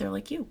people out there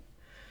like you.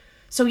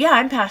 So yeah,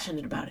 I'm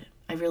passionate about it.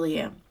 I really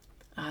am.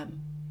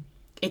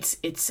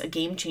 It's a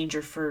game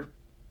changer for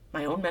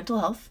my own mental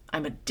health.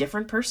 I'm a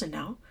different person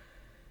now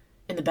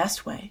in the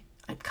best way.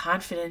 I'm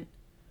confident.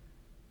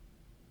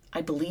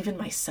 I believe in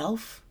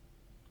myself,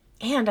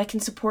 and I can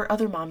support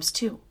other moms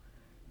too.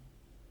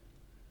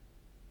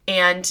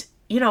 And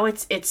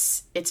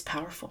it's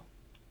powerful.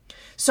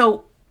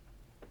 So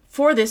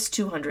for this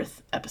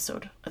 200th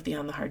episode of the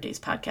On the Hard Days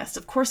podcast,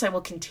 of course, I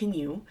will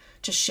continue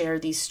to share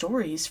these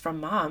stories from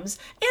moms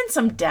and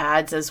some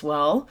dads as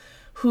well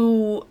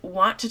who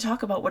want to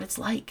talk about what it's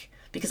like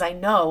because I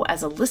know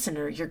as a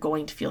listener, you're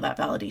going to feel that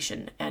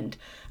validation. And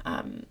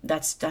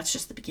that's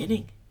just the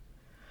beginning.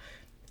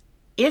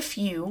 If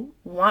you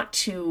want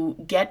to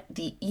get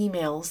the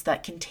emails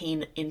that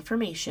contain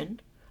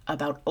information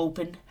about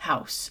Open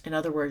House, in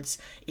other words,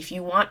 if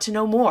you want to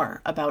know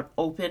more about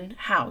Open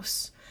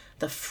House,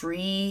 the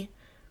free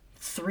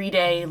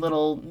 3-day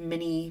little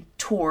mini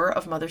tour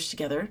of Mothers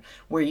Together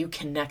where you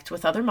connect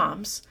with other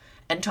moms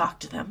and talk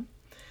to them,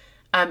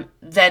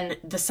 then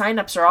the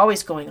signups are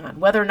always going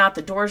on. Whether or not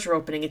the doors are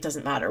opening, it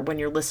doesn't matter when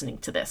you're listening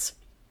to this.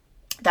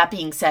 That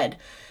being said,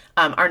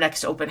 our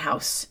next open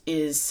house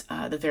is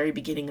the very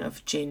beginning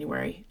of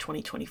January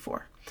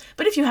 2024.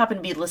 But if you happen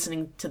to be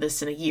listening to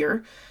this in a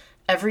year,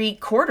 every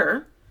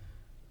quarter,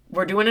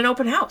 we're doing an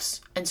open house.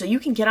 And so you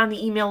can get on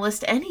the email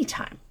list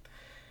anytime.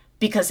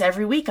 Because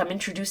every week I'm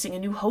introducing a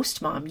new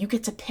host mom. You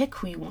get to pick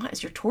who you want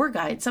as your tour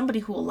guide, somebody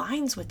who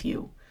aligns with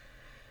you.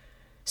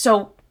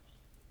 So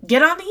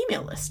get on the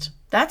email list.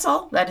 That's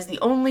all. That is the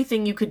only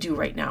thing you could do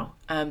right now.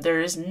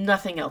 There is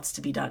nothing else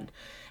to be done.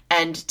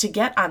 And to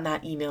get on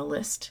that email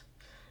list,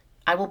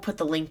 I will put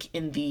the link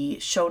in the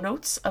show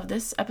notes of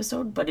this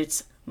episode, but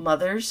it's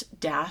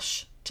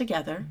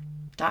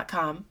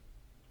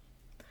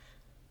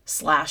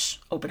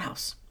mothers-together.com/open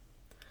house.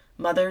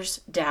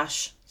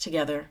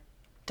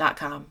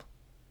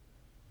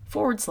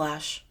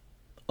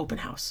 mothers-together.com/open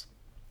house.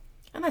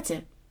 And that's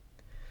it.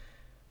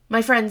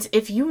 My friends,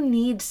 if you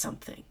need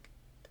something,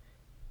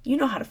 you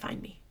know how to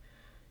find me.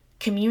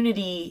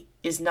 Community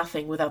is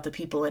nothing without the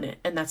people in it.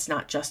 And that's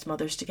not just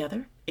Mothers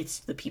Together. It's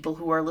the people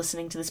who are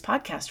listening to this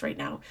podcast right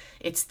now.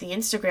 It's the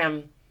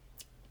Instagram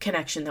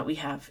connection that we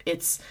have.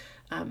 It's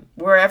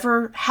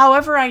however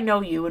I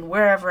know you and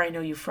wherever I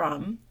know you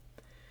from,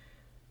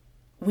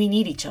 we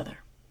need each other.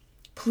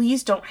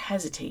 Please don't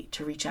hesitate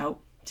to reach out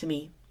to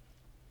me.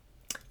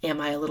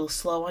 Am I a little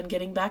slow on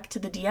getting back to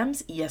the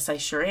DMs? Yes, I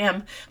sure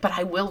am, but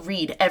I will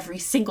read every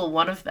single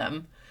one of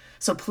them.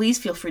 So please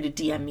feel free to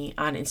DM me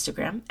on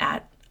Instagram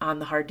at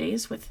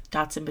 @ontheharddays with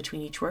dots in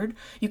between each word.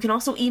 You can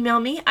also email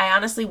me. I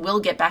honestly will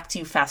get back to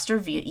you faster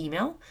via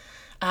email.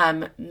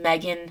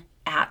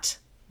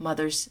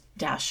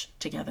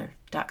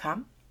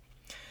 Megan@mothers-together.com.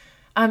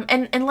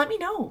 And let me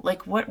know,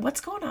 like, what's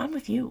going on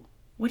with you?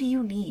 What do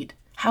you need?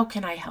 How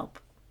can I help?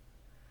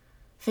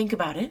 Think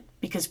about it,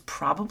 because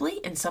probably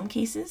in some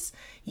cases,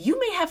 you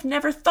may have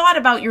never thought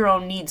about your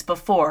own needs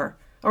before,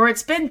 or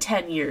it's been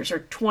 10 years or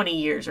 20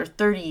 years or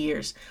 30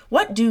 years.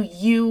 What do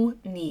you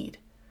need?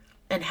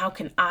 And how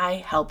can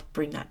I help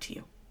bring that to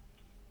you?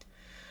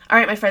 All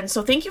right, my friends,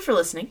 so thank you for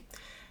listening.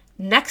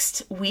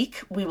 Next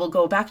week, we will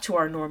go back to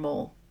our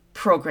normal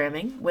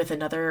programming with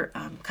another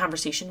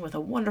conversation with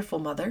a wonderful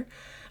mother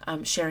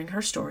sharing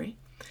her story.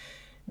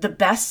 The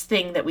best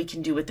thing that we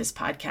can do with this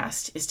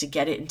podcast is to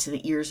get it into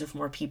the ears of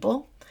more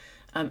people.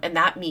 And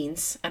that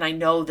means, and I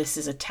know this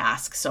is a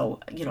task, so,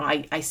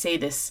 I say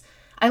this,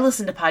 I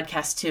listen to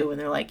podcasts too, and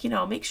they're like,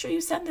 make sure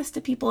you send this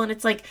to people. And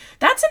it's like,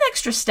 that's an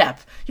extra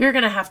step. You're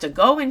going to have to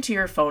go into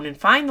your phone and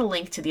find the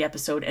link to the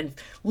episode and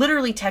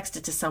literally text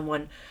it to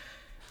someone.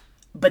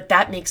 But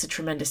that makes a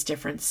tremendous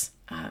difference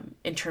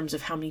in terms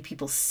of how many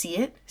people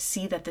see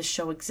that this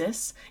show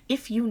exists.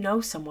 If you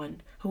know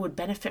someone who would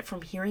benefit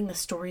from hearing the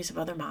stories of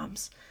other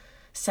moms,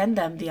 send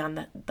them the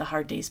On the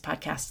Hard Days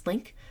podcast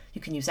link. You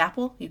can use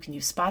Apple, you can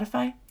use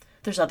Spotify.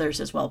 There's others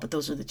as well, but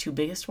those are the two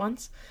biggest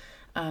ones.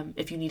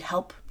 If you need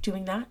help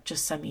doing that,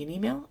 just send me an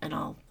email and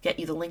I'll get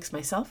you the links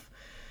myself.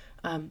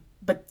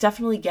 But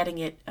definitely getting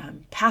it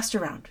passed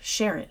around,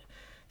 share it.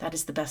 That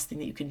is the best thing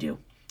that you can do,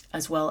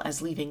 as well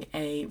as leaving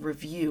a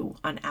review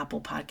on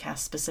Apple Podcasts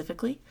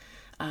specifically.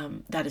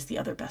 That is the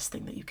other best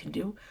thing that you can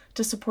do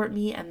to support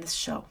me and this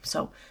show.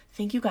 So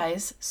thank you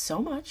guys so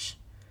much.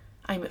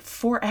 I'm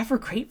forever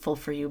grateful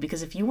for you,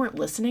 because if you weren't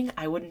listening,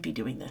 I wouldn't be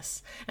doing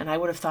this. And I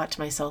would have thought to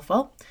myself,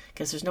 well,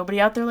 because there's nobody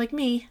out there like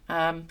me.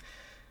 I'm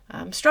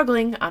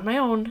struggling on my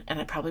own,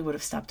 and I probably would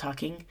have stopped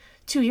talking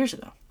 2 years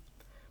ago.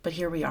 But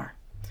here we are.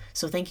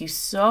 So thank you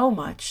so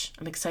much.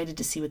 I'm excited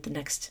to see what the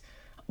next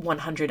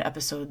 100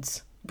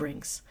 episodes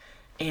brings.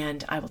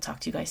 And I will talk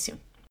to you guys soon.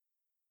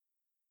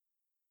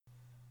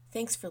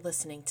 Thanks for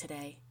listening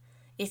today.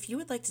 If you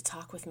would like to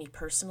talk with me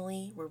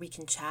personally, where we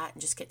can chat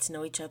and just get to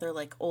know each other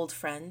like old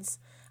friends,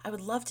 I would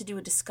love to do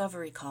a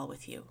discovery call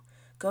with you.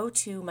 Go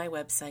to my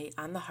website,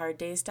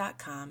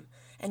 ontheharddays.com,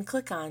 and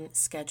click on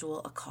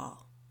Schedule a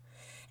Call.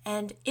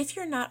 And if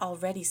you're not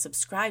already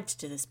subscribed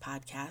to this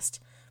podcast,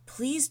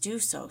 please do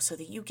so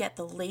that you get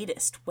the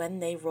latest when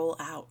they roll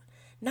out.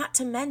 Not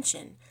to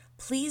mention,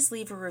 please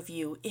leave a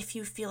review if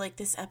you feel like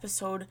this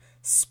episode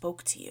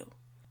spoke to you.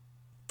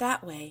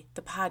 That way,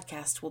 the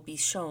podcast will be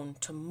shown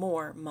to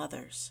more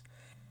mothers.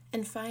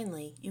 And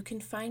finally, you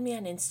can find me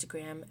on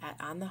Instagram at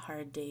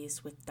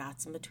 @ontheharddays with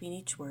dots in between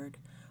each word,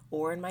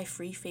 or in my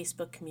free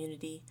Facebook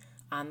community,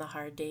 On the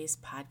Hard Days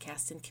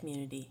Podcast and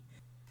Community.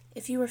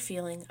 If you are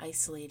feeling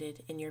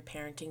isolated in your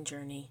parenting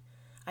journey,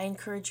 I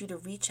encourage you to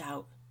reach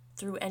out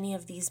through any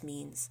of these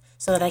means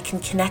so that I can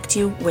connect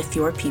you with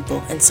your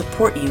people and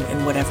support you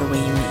in whatever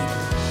way you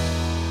need.